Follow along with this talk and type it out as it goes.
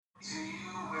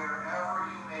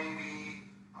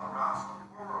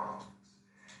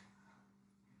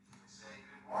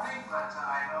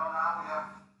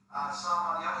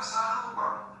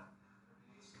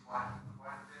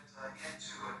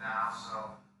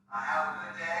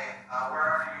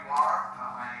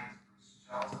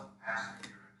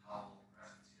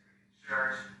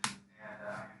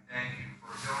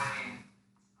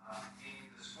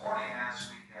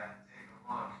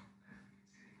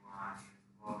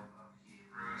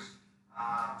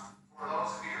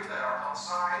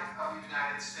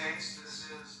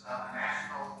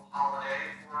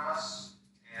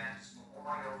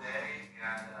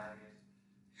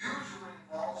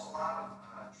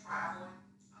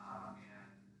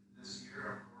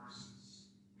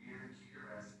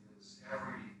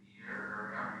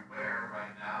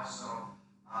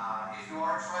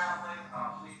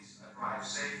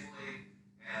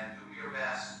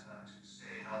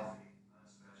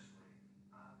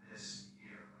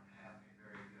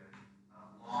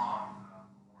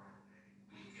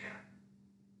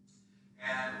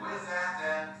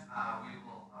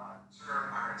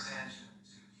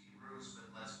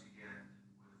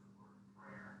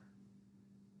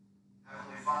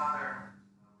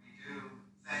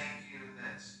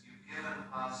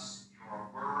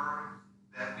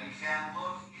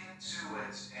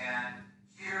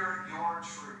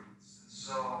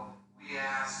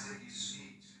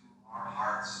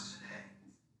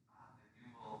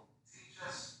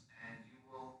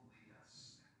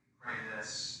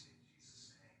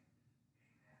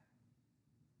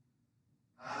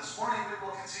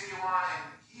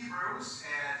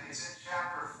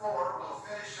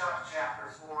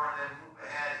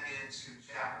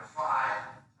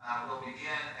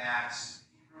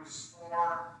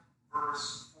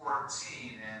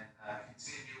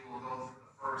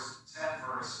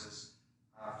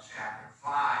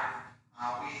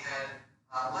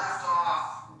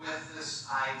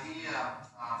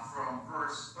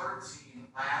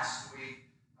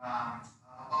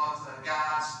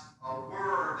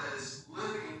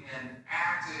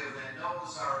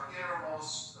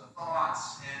innermost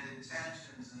thoughts and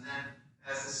intentions. And then,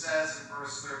 as it says in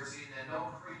verse 13, that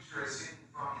no creature is hidden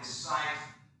from his sight,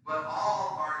 but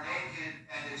all are naked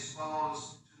and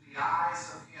exposed to the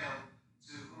eyes of him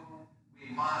to whom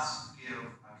we must give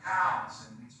accounts.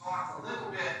 And we talked a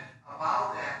little bit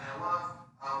about that, and I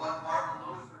love what Martin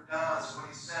Luther does when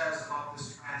he says about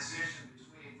this transition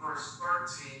between verse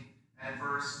 13 and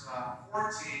verse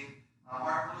 14.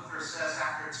 Martin Luther says,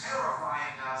 after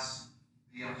terrifying us,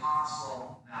 the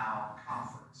apostle now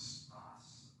comforts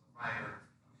us. The writer of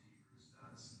Hebrews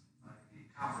does. He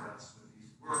comforts us with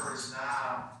these words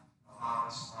now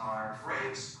about our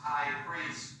great high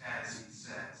priest, as he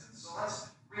says. And so let's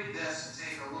read this and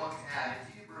take a look at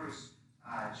it. Hebrews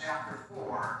chapter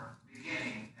 4,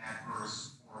 beginning at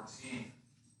verse 14.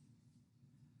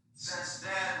 Since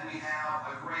then we have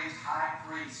a great high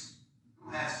priest who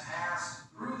has passed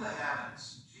through the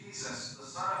heavens, Jesus, the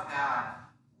Son of God.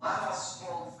 Let us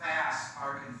hold fast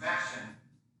our confession,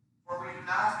 for we do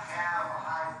not have a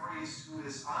high priest who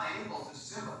is unable to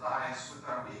sympathize with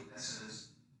our weaknesses,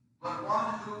 but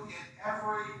one who in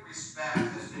every respect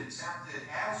has been tempted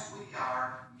as we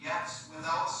are, yet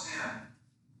without sin.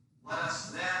 Let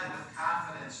us then with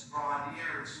confidence draw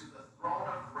near to the throne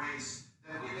of grace,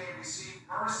 that we may receive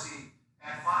mercy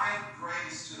and find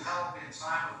grace to help in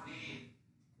time of need.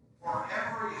 For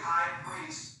every high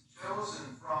priest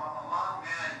chosen from among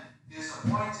men is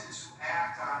appointed to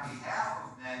act on behalf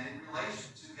of men in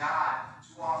relation to God,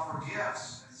 to offer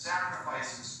gifts and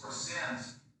sacrifices for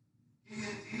sins. He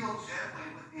can deal gently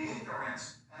with the ignorant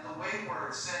and the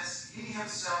wayward, since he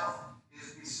himself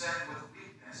is beset with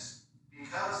weakness.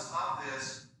 Because of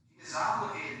this, he is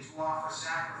obligated to offer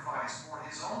sacrifice for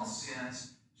his own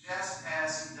sins, just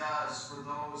as he does for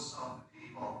those of the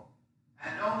people.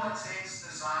 And no one takes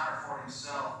this honor for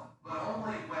himself, but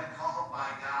only when called by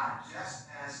God, just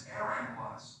as Aaron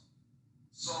was.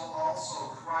 So also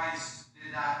Christ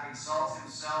did not exalt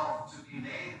himself to be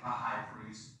made a high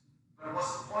priest, but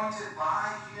was appointed by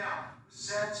him who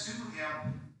said to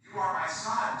him, "You are my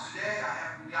son, today I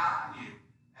have begotten you."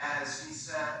 As he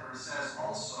said, or says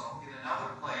also in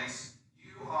another place,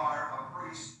 "You are a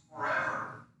priest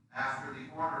forever, after the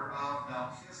order of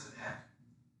Melchizedek."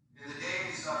 In the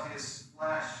days of his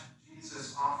flesh,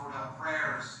 Jesus offered up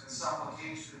prayers and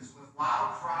supplications with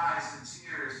loud cries and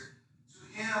tears to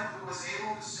him who was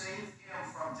able to save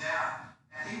him from death,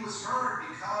 and he was heard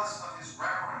because of his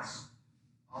reverence.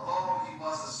 Although he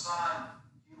was a son,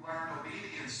 he learned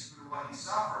obedience through what he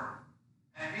suffered,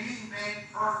 and being made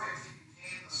perfect, he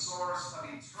became the source of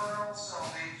eternal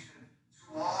salvation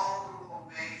to all who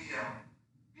obey him,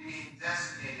 being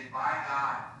designated by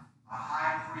God a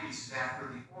high priest after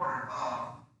the order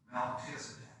of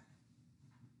Melchizedek.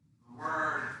 The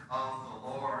word of the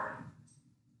Lord.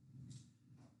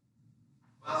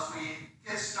 Well, as we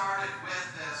get started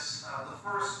with this, the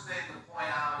first thing to point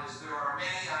out is there are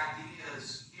many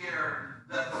ideas here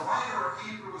that the writer of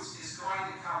Hebrews is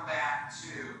going to come back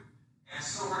to. And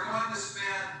so we're going to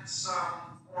spend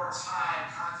some more time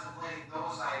contemplating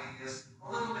those ideas a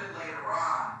little bit later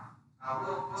on.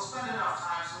 We'll spend enough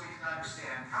time so we can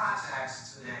understand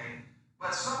context today.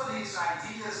 But some of these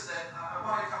ideas that I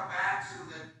want to come back to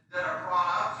that are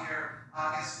brought up here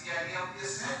is the idea of the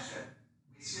ascension.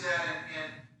 We see that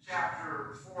in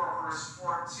chapter 4, verse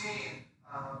 14,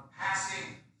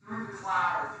 passing through the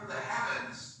cloud or through the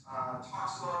heavens,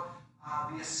 talks about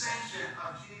the ascension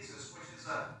of Jesus, which is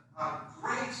a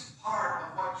great part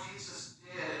of what Jesus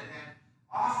did and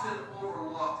often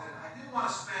overlooked. And I do want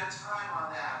to spend time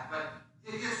on that, but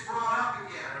it gets brought up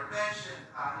again or mentioned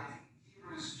in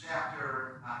Hebrews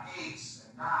chapter 8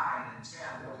 and 9 and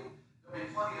 10. There'll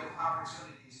be plenty of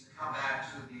opportunities to come back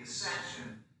to the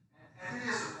ascension, and it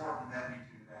is important that we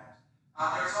do that.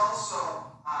 There's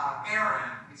also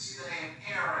Aaron. We see the name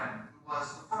Aaron, who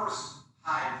was the first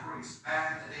high priest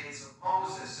back in the days of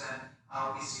Moses,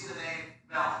 and we see the name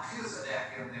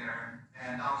Melchizedek in there.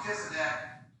 And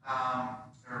Melchizedek,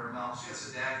 or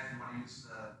Melchizedek, if you want to use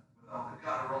without the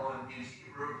guttural in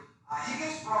Hebrew, he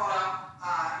gets brought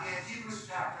up in Hebrews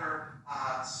chapter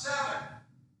 7.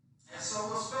 And so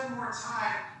we'll spend more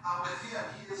time with him.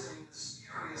 He is a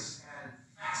mysterious and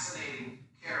fascinating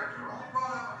character, only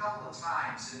brought up a couple of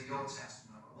times in the Old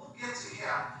Testament. But we'll get to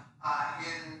him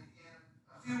in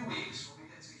a few weeks when we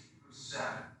get to Hebrews 7.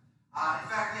 In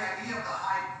fact, the idea of the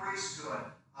high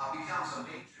priesthood becomes a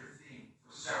major theme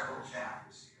for several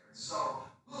chapters here. And so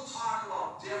we'll talk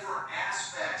about different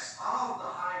aspects of the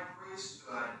high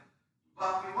priesthood,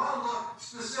 but we want to look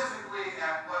specifically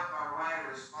at what our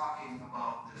writer is talking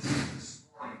about this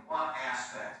morning, one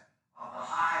aspect of the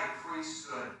high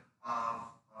priesthood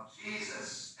of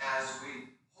Jesus as we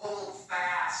hold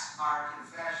our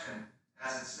confession,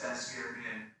 as it says here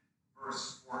in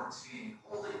verse 14,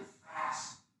 holding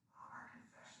fast our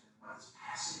confession. What this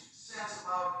passage says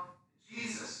about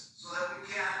Jesus, so that we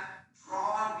can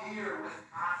draw near with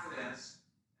confidence,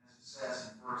 as it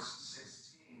says in verse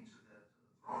 16, to the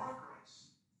throne of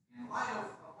grace, in light of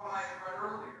what I had read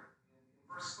earlier in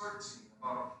verse 13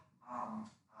 about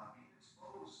being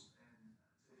exposed and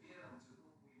to him to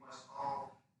whom we must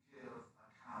all give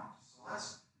account. So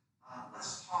let's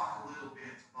talk a little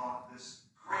bit about this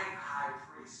great high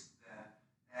priest then,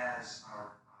 as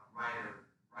our writer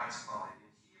writes about it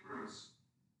in Hebrews.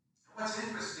 And what's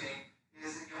interesting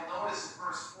is that you'll notice in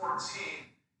verse 14,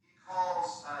 he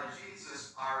calls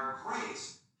Jesus our great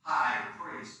high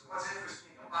priest. And what's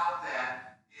interesting about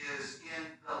that is in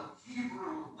the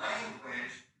Hebrew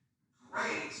language,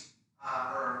 great,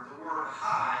 or the word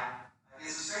high,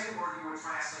 is the same word you would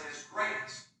translate as great.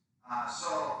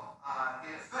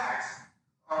 In effect,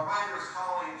 our writer is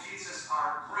calling Jesus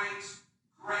our great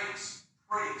priest.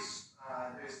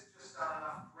 There's just not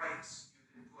enough greats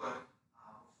you can put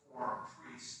before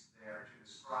priest there to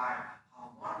describe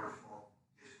how wonderful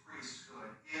his priesthood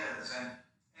is.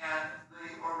 And the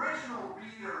original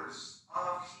readers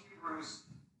of Hebrews,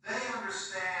 they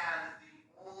understand the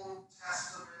Old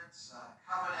Testament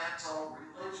covenantal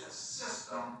religious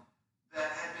system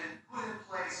that had been put in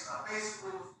place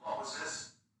basically with Moses.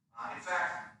 In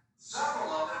fact, several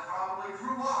of them probably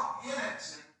grew up in it.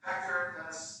 In fact, they're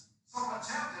somewhat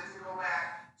tempted to go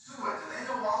back to it. And they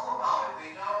know all about it.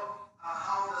 They know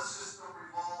how the system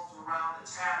revolved around the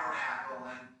tabernacle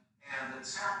and the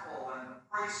temple and the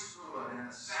priesthood and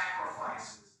the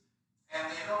sacrifices. And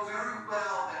they know very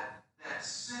well that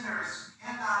sinners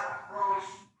cannot approach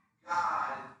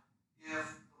God if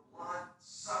the blood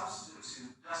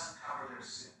substitute doesn't cover their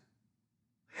sin.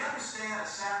 They understand a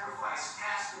sacrifice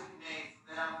has to be made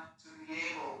for them to be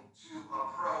able to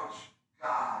approach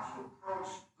God, to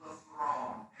approach the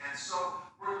throne. And so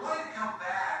we're going to come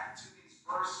back to these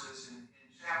verses in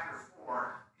chapter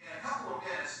 4 in a couple of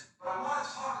minutes, but I want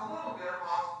to talk a little bit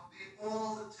about the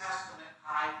Old Testament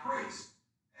high priest,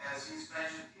 as he's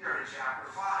mentioned here in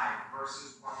chapter 5,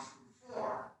 verses 1 through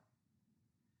 4.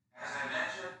 As I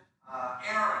mentioned,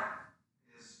 Aaron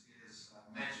is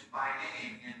mentioned by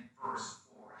name in verse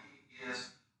 4. He is,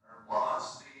 or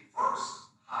was, the first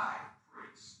high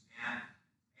priest. And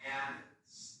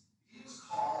he was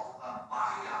called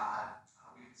by God.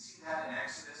 We can see that in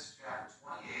Exodus chapter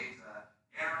 28.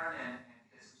 Aaron and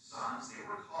his sons, they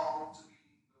were called to be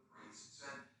the priests.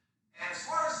 And as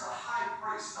far as the high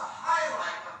priest, the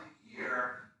highlight of the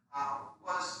year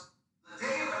was the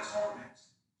Day of Atonement.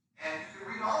 And you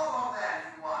can read all about that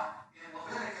if you want in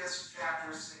Leviticus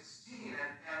chapter 16.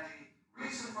 And the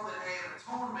reason for the Day of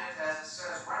Atonement, as it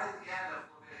says right at the end of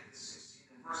Leviticus 16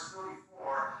 in verse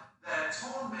 34, that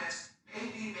atonement may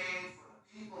be made for the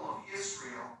people of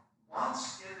Israel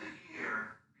once in the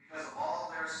year because of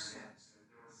all their sins.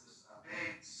 There was this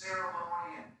big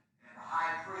ceremony, and the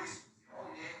high priest was the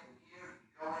only day of the year to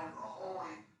go into the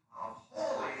Holy of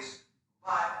Holies.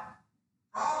 But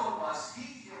the problem was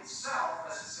he himself,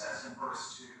 as it says in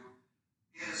verse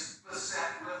 2, is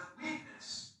beset with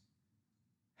weakness.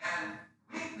 And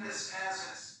weakness, as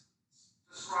it's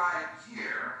described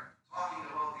here, talking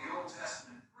about the Old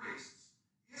Testament priests,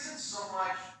 isn't so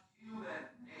much human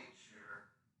nature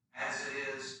as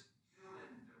it is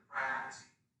human depravity.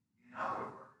 In other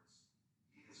words,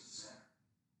 he is a sinner.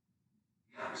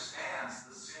 He understands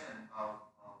the sin of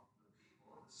the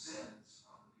people, the sins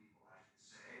of the people, I should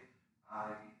say.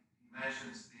 He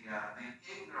mentions the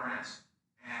ignorant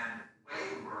and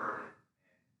wayward. And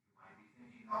you might be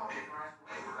thinking, oh, ignorant and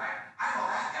wayward, I know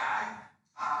that guy.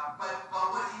 But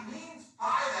what he means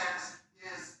by that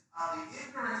is the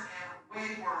ignorant and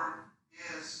wayward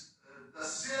is the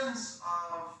sins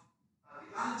of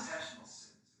the unintentional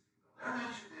sins, if you will. They're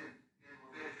mentioned in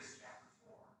Leviticus chapter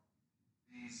 4.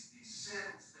 These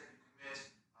sins that you commit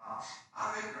out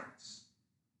of ignorance.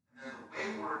 And then the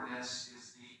waywardness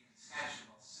is the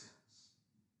intentional sins.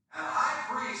 And the high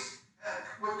priest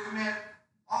would commit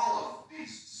all of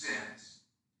these sins.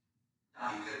 Now,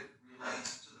 he could relate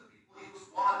to the people. He was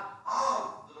one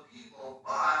of the people,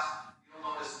 but you'll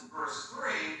notice in verse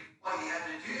 3, what he had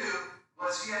to do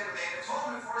was he had to make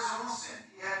atonement for his own sin.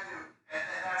 He had to, and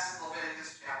that's in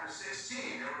Leviticus chapter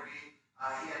 16. There would be,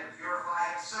 he had to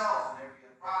purify himself, and there would be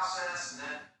a process, and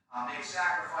then make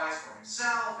sacrifice for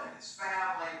himself and his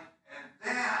family, and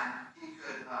then he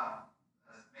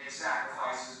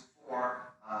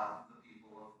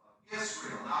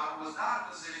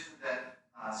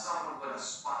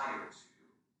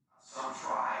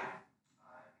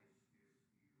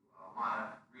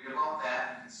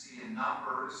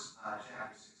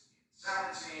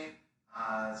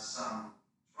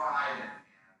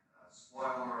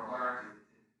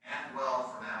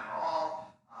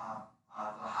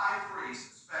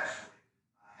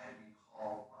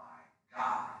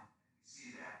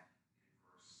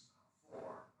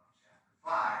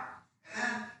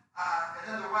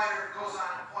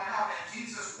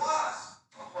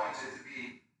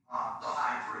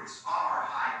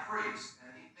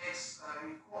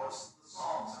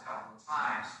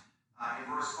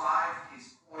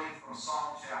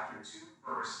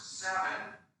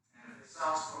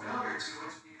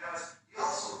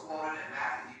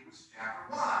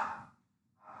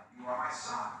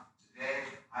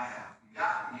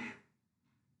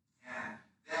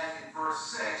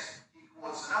verse 6, he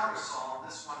quotes another psalm,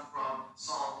 this one from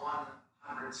Psalm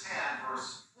 110,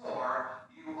 verse 4,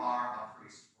 you are a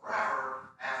priest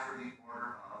forever after the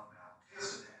order of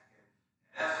Melchizedek.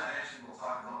 And as I mentioned, we'll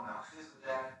talk about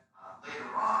Melchizedek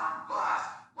later on,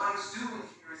 but what he's doing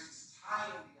here is he's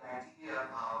tying the idea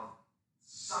of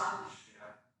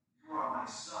sonship, you are my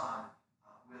son,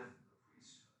 with the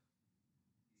priesthood.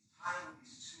 He's tying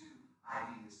these two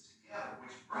ideas together,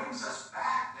 which brings us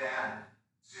back then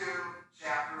to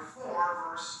chapter 4,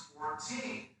 verse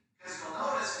 14. Because you'll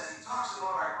notice as he talks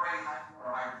about our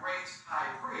great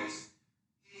high priest,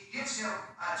 he gives him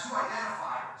two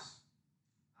identifiers.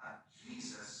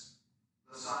 Jesus,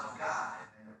 the Son of God,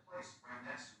 and they're placed right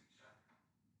next to each other.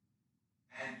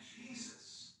 And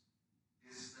Jesus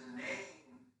is the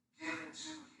name given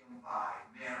to him by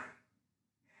Mary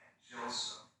and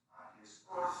Joseph, his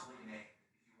earthly name,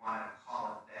 if you wanted to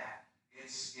call it that.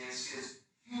 It's his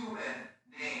human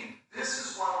name. This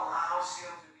is what allows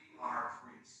him to be our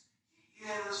priest. He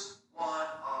is one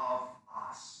of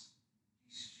us.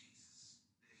 He's Jesus,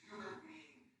 the human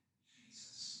being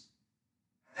Jesus.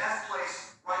 And that's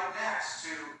placed right next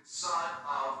to Son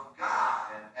of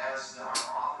God. And as our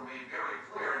author made very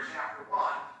clear in chapter 1,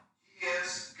 he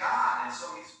is God. And so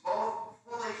he's both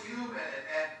fully human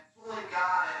and fully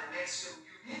God, and it makes him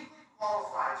uniquely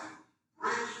qualified to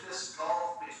bridge this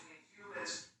gulf between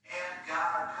humans and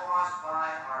God caused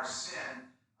by our sin.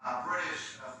 A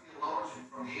British theologian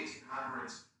from the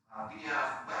 1800s,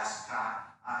 B.F.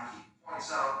 Westcott, he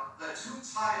points out the two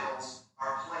titles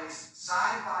are placed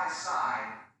side by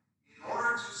side in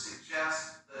order to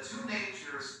suggest the two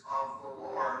natures of the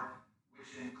Lord,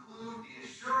 which include the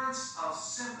assurance of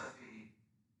sympathy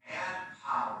and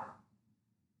power.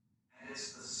 And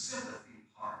it's the sympathy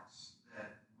parts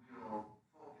that we'll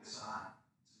focus on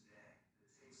today that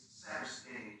takes center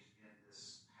stage in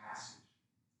this passage.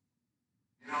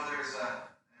 You know, there's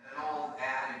an old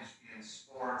adage in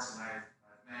sports, and I've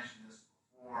mentioned this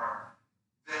before,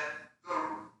 that the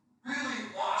really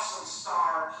awesome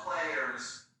star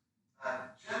players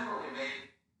generally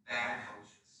make bad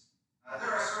coaches.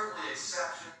 There are certainly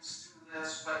exceptions to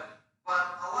this, but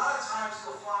a lot of times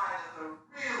you'll find that the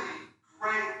really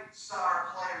great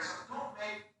star players don't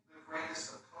make the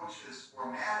greatest of coaches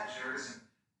or managers,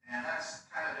 and that's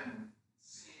kind of been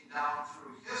seen down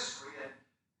through history. And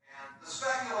the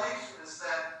speculation is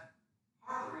that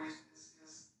part of the reason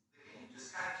is the game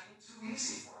just kind of came too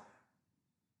easy for them.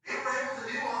 They were able to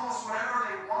do almost whatever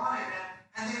they wanted,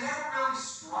 and they never really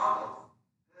struggled.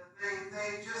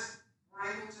 They just were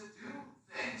able to do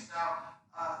things. Now,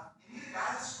 you need a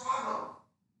guy that struggled.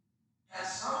 And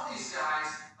some of these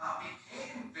guys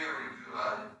became very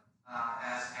good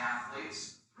as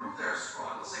athletes through their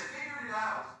struggles. They figured it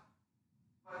out.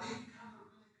 But they become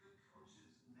really good coaches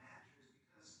and managers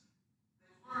because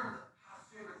they've learned how to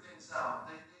figure things out.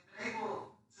 They've been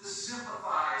able to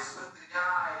sympathize with the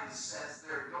guys as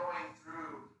they're going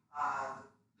through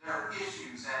their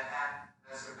issues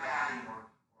as they're batting or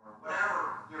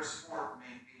whatever their sport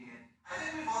may be. And I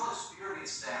think we've all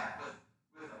experienced that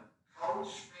with a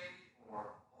coach maybe, or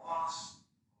a boss, or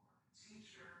a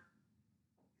teacher.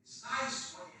 It's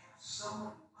nice when you have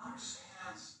someone who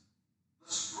understands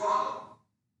the struggle,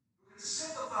 who can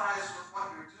sympathize with what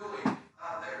you're doing.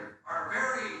 There are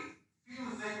very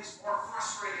few things more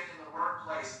frustrating in the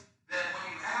workplace than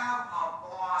when you have a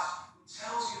boss who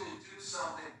tells you to do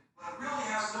something, but really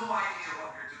has no idea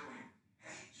what you're doing.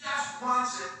 And he just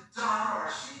wants it done, or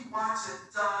she wants it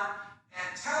done,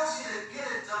 and tells you to get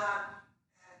it done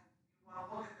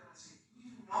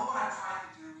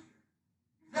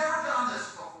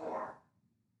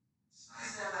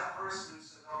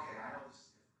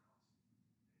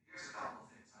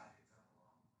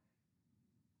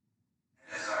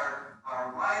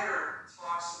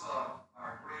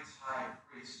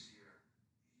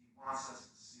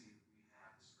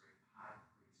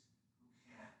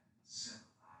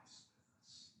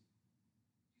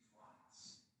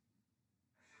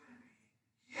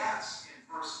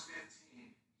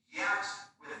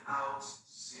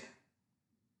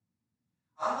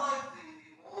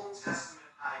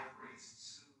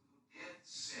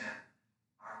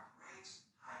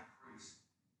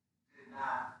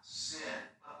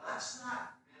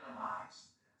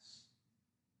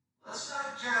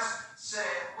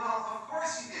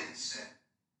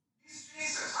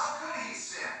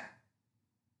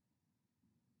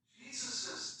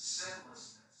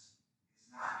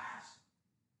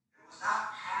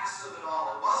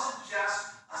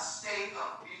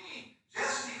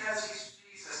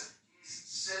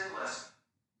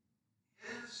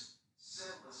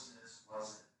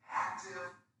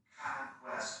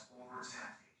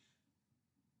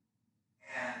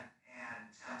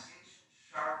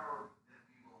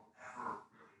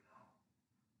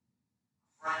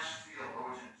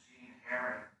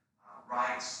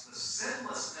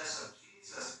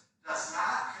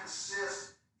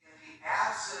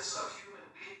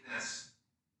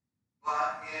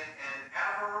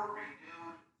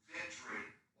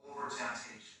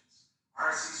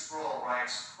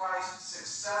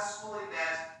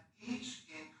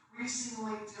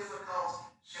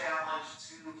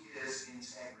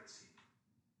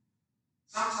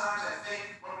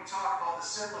the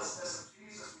sinlessness of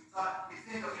Jesus, we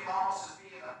think of him almost as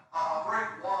being a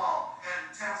brick wall,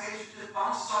 and temptation just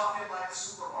bounces off him like a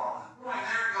super ball. And boy,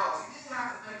 there it goes. He didn't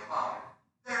have to think about it.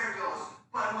 There it goes.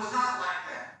 But it was not like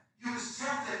that. He was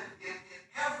tempted in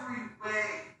every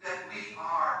way that we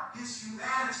are. His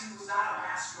humanity was not a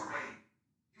masquerade.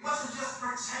 He wasn't just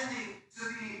pretending to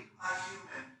be a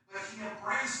human, but he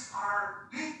embraced our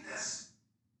weakness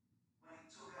when he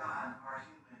took on our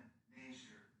human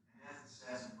nature. And as it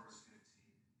says in verse 15,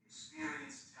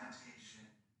 experienced temptation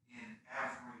in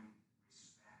every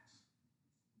respect.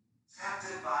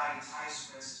 Tempted by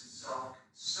enticements to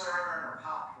self-concern or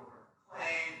popular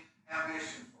acclaim,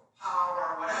 ambition for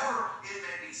power, whatever it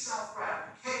may be,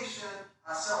 self-gratification,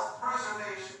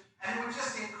 self-preservation, and it would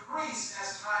just increase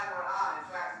as time went on. In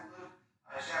fact, in Luke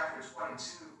chapter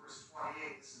 22, verse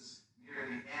 28, this is near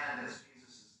the end as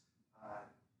Jesus is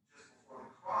just before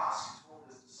the cross, he told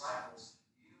his disciples,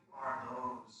 "You are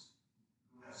those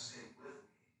who have stayed with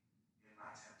me in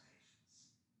my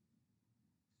temptations."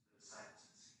 The disciples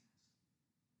had seen it.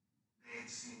 They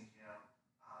had seen him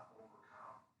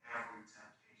overcome every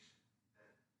temptation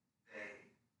that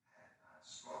they had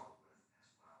struggled with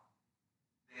as well.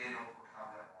 They had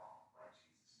overcome them all, like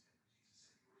Jesus did.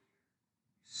 Jesus said, "You were here.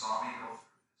 You saw me go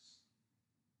through this."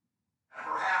 And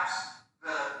perhaps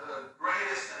the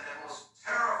greatest and the most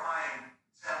terrifying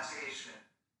temptation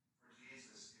for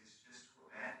Jesus is just to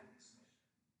abandon his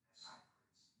mission as high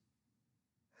priest.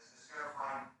 As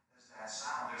terrifying as that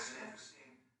sounds, there's an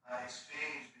interesting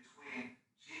exchange between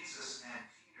Jesus and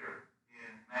Peter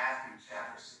in Matthew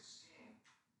chapter 16.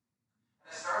 And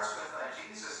it starts with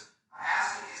Jesus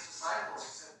asking his disciples,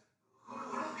 he said, who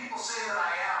do the people say that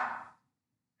I am?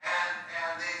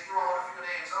 And they throw out a few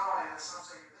names. Oh, some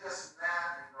say you're this and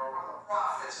that, and you're one of the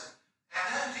prophets. And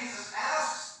then Jesus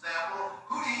asks them, well,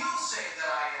 who do you say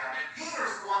that I am? And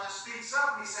Peter's the one that speaks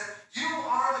up. And he said, you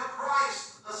are the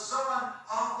Christ, the Son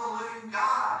of the living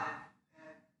God.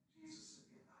 And Jesus said,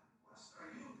 yeah, blessed are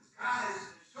you, because God has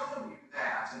shown you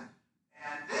that.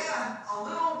 And then a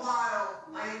little while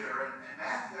later, and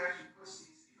Matthew actually puts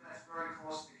these events very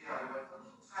close together, but a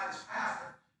little time has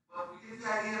passed, but we get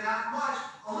the idea not much.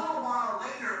 A little while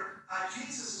later,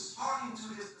 Jesus is talking to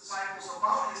his disciples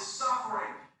about his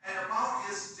suffering and about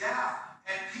his death.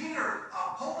 And Peter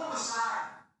pulled him aside.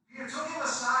 Peter took him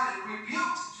aside and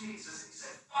rebuked Jesus. He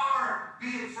said, "Far be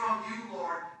it from you,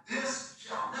 Lord. This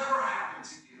shall never happen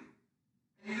to you."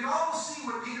 And you can almost see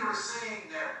what Peter is saying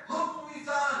there. Look what we've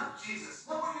done, Jesus.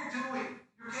 Look what you're doing.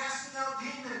 You're casting out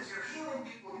demons. You're healing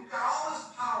people. You've got all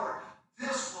this power.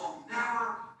 This will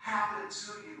never happen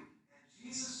to you. And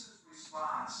Jesus'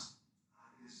 response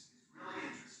is really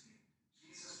interesting.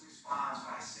 Jesus responds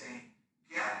by saying,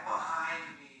 "Get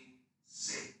behind me,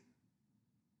 Satan."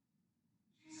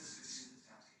 Jesus could see the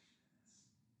temptation in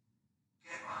this.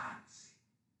 Get behind me, Satan.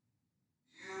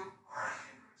 You are a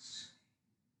hindrance to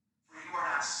me. For you are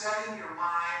not setting your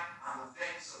mind on the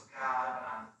things of God, but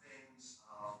on the things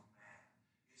of man.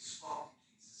 It spoke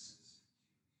to Jesus'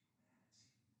 humanity.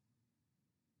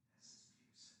 As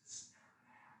Peter said, this is never going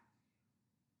to happen to you.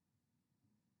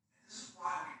 And this is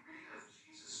why we read of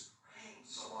Jesus praying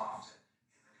so often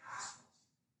in the Gospels.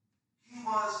 He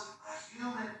was a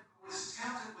human who was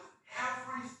tempted with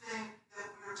everything that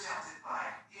we're tempted by,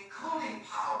 including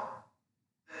power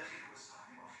that Peter was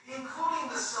talking about, including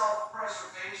the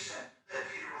self-preservation that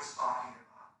Peter was talking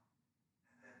about,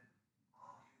 and that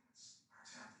all humans are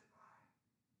tempted by.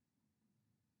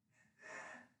 And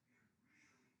then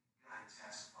it really got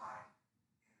intensified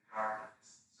in the Garden of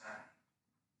Gethsemane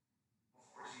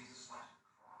before Jesus went to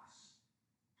the cross.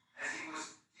 And he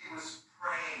was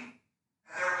praying,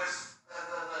 and there was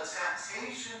the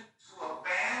temptation to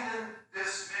abandon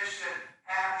this mission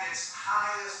at its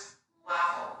highest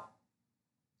level.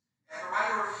 And the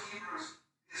writer of Hebrews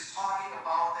is talking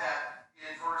about that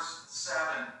in verse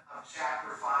 7 of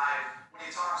chapter 5, when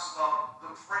he talks about the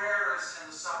prayers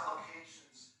and the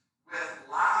supplications with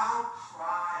loud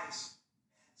cries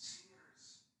and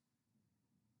tears.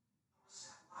 Notice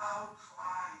that, loud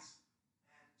cries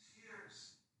and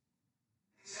tears.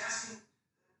 He's asking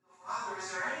the Father,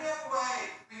 is there any other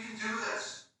way we can do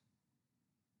this?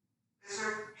 Is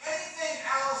there anything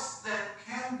else that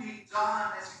can be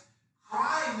done? As he's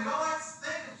crying, we don't like to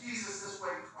think of Jesus this way,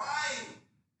 crying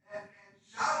and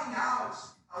shouting out.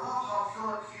 I love how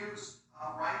Philip Hughes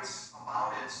writes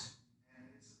about it, and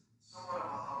it's somewhat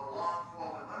of a long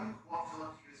quote, but let me quote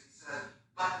Philip Hughes. He said,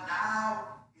 "But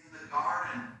now in the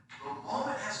garden, the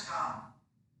moment has come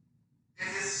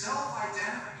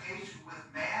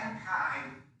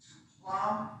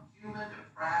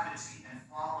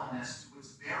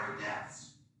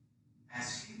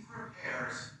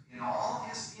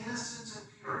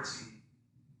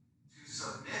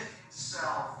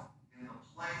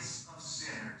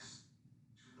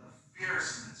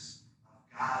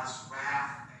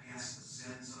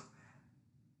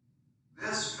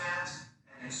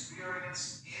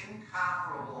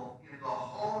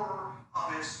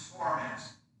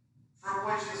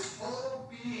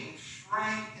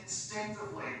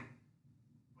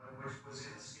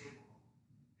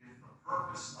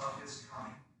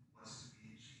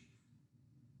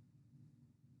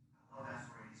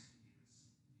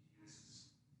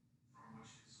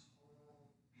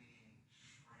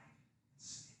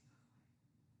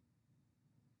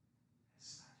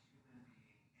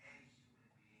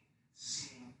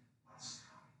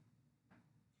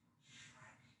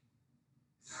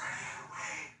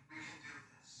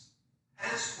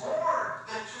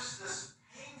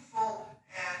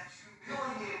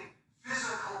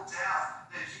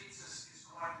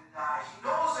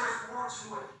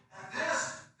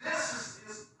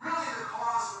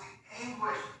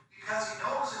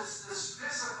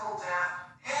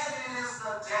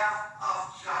death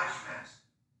of judgment,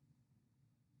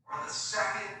 or the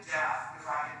second death, if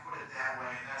I can put it that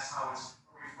way, and that's how it's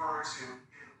referred to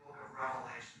in the book of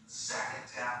Revelation. The second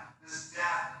death, this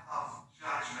death of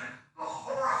judgment, the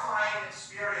horrifying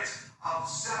experience of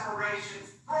separation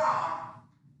from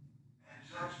and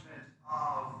judgment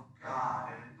of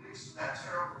God. And it leads to that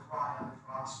terrible cry on the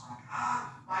cross, my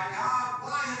God,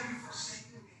 why have you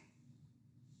forsaken me?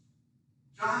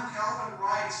 John Calvin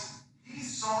writes, he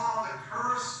saw the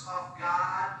curse of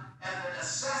God and the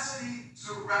necessity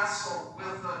to wrestle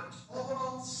with the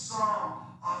total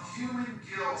sum of human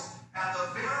guilt and the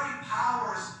very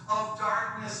powers of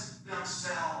darkness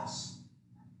themselves.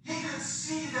 He could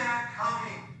see that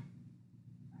coming.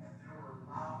 And there were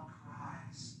loud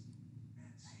cries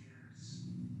and tears.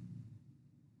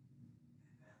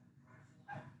 And then the dreadful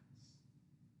happens.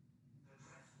 The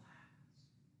dreadful happens.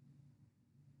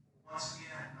 Once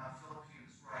again, Philip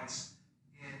Hughes writes,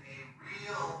 in a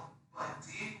real but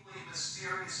deeply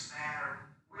mysterious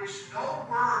manner, which no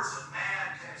words of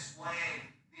man can explain,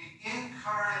 the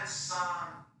incarnate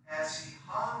Son, as he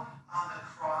hung on the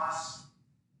cross,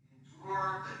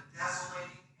 endured the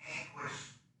desolating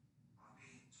anguish of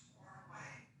being torn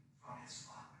away from his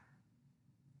Father.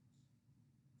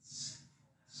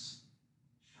 Sinfulness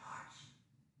judged,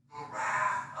 the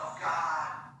wrath of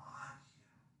God on him.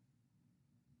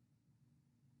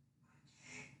 But it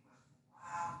came with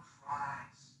loud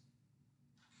cries,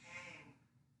 came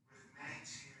with many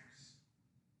tears.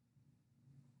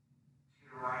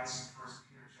 Peter writes in 1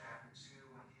 Peter chapter 2,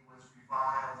 when he was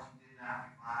reviled, he did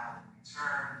not revile in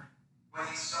return. When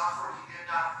he suffered, he did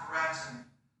not threaten,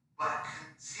 but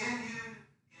continued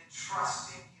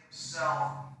entrusting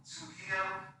himself to him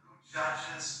who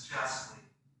judges justly.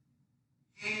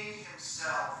 He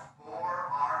himself bore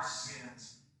our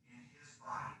sins in his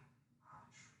body on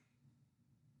the tree.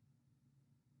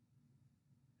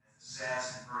 As it says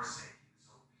in verse 8, he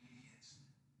was obedient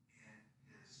in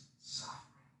his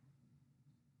suffering.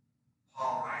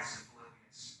 Paul writes in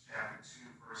Philippians chapter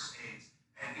 2, verse 8,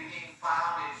 and being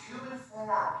found in human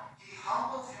form, he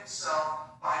humbled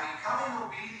himself by becoming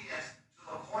obedient to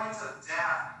the point of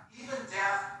death, even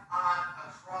death on a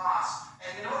cross.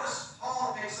 And you notice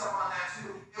Paul picks up on that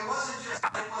too. It was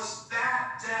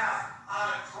that death on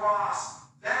a cross,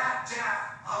 that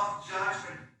death of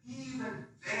judgment. Even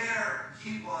there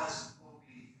he was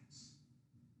obedient.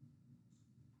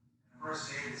 In verse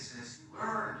 8 it says, he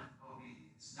learned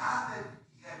obedience. Not that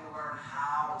he had to learn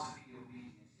how to be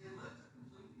obedient. He lived a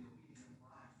completely obedient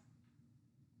life.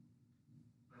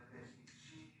 But that he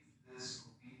achieved this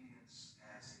obedience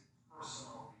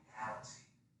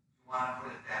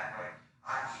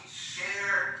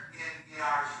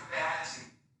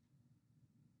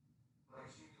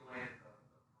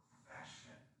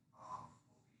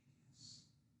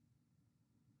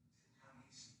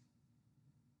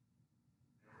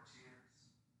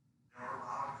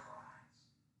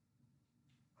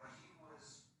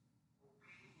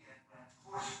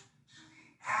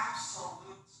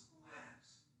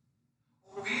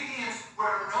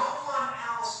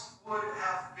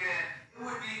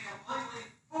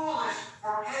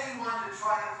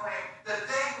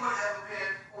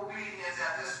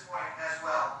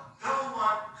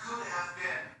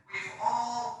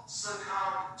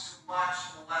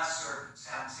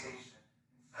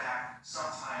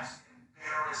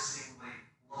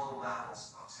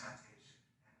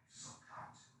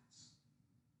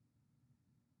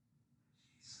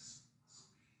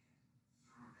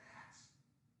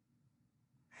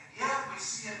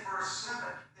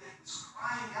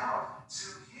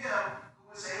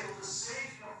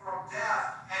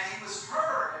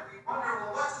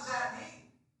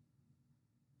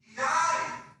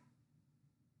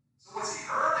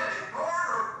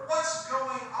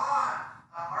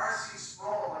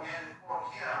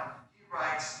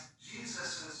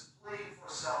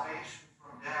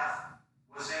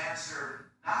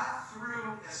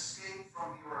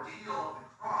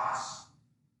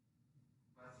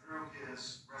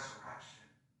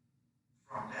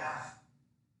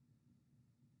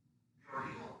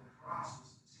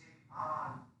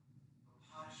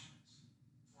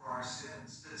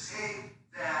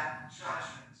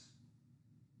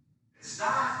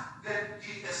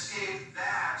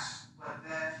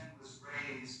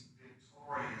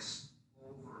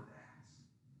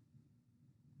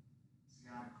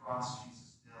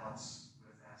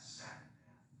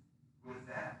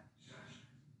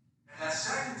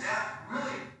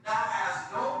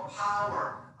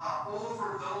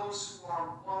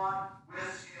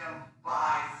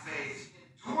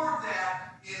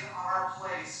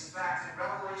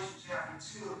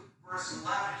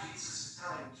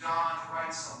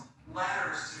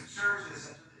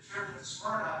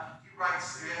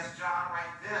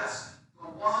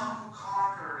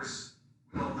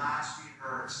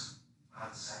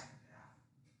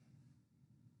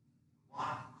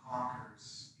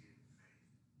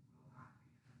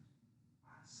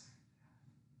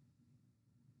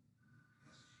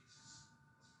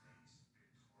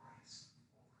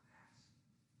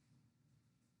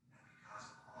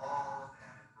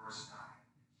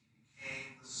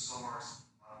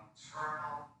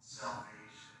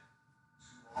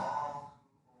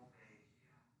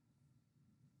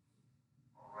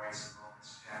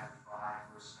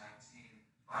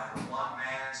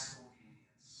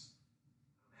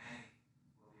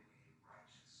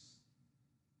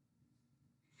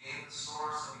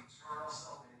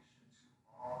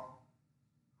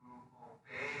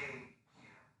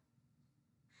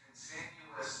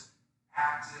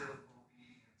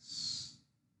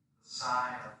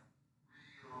of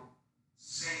real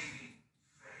saving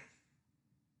faith.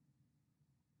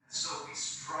 And so we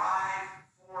strive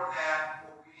for that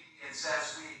obedience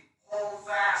as we hold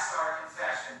fast our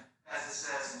confession, as it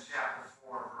says in chapter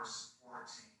 4, verse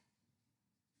 14.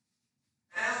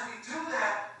 And as we do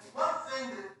that, one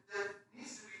thing that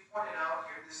needs to be pointed out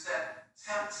here is that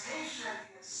temptation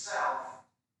itself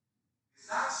is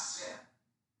not sin.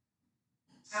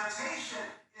 Temptation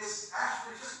is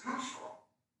actually just neutral.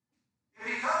 It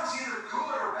becomes either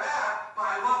good or bad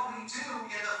by what we do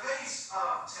in the face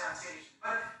of temptation.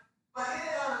 But in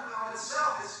and of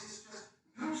itself is just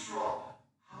neutral.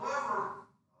 However,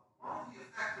 one of the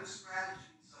effective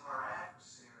strategies of our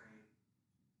adversary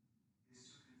is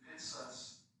to convince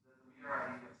us that the mere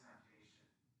idea of temptation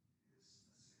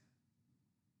is a sin.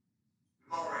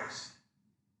 We won't raise it.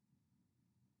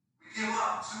 We give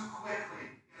up too quickly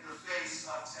in the face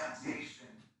of temptation,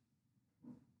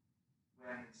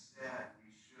 when instead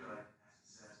we should, as it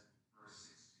says in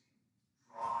verse 16,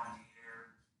 draw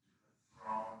near to the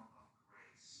throne of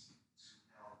grace to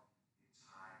help in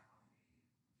time of need.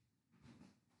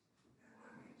 And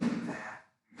when we do that,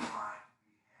 we find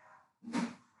we have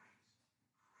great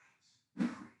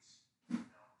mercy.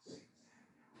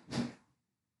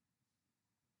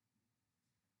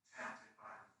 Tempted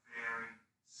by the very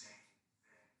same thing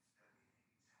that we may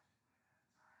be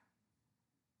tempted by at a time.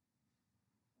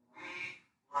 We,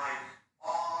 like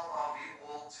all of the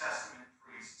Old Testament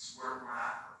priests, we're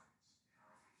not perfect in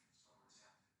our weakness, so we're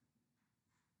tempted.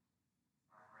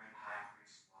 Our great high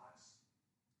priest was.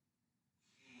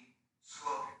 He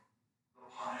took the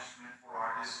punishment for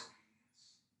our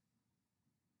disobedience.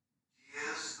 He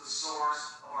is the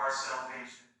source of our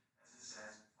salvation, as it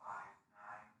says in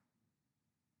 5:9.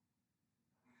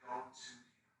 We go to him.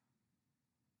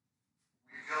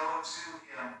 We go to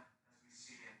him, as we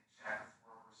see in chapter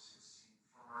 4, verse 16,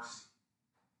 for mercy.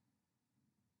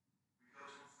 We go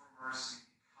to him for mercy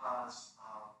because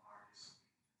of our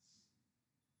disobedience.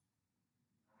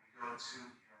 And we go to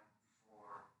him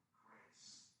for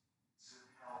grace, to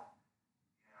help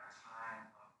in our time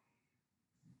of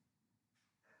need,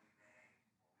 that we may obey.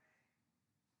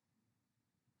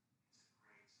 He's a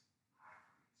great high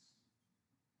priest.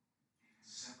 He can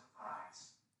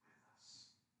sympathize with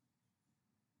us.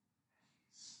 And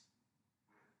he's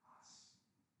with us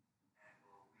and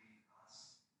will lead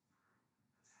us through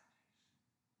the temptation.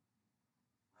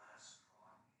 Let us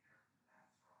draw near to that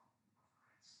throne of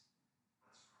grace.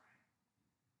 Let's pray.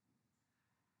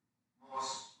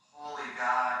 Most holy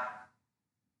God,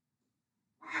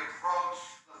 we approach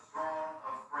the throne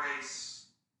of grace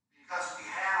because we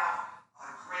have a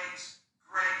great,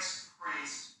 great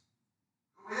priest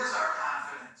who is our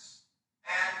confidence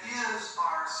and is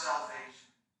our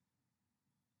salvation.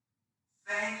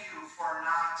 Thank you for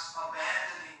not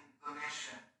abandoning the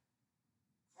mission,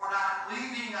 for not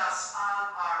leaving us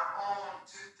on our own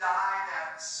to die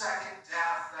that second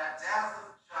death, that death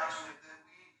of judgment that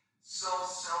we so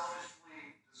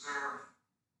selfishly deserve.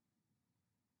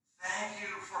 Thank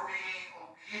you for being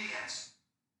obedient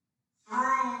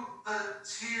through the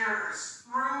tears,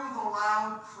 through the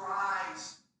loud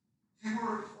cries. You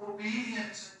were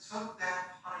obedient and took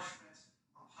that punishment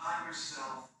upon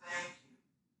yourself. Thank you.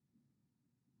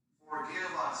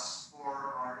 Forgive us for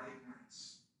our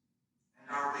ignorance and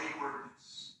our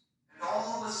waywardness and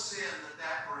all the sin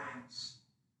that brings.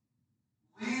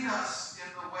 Lead us in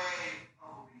the way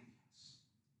of obedience,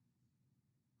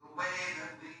 the way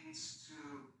that leads to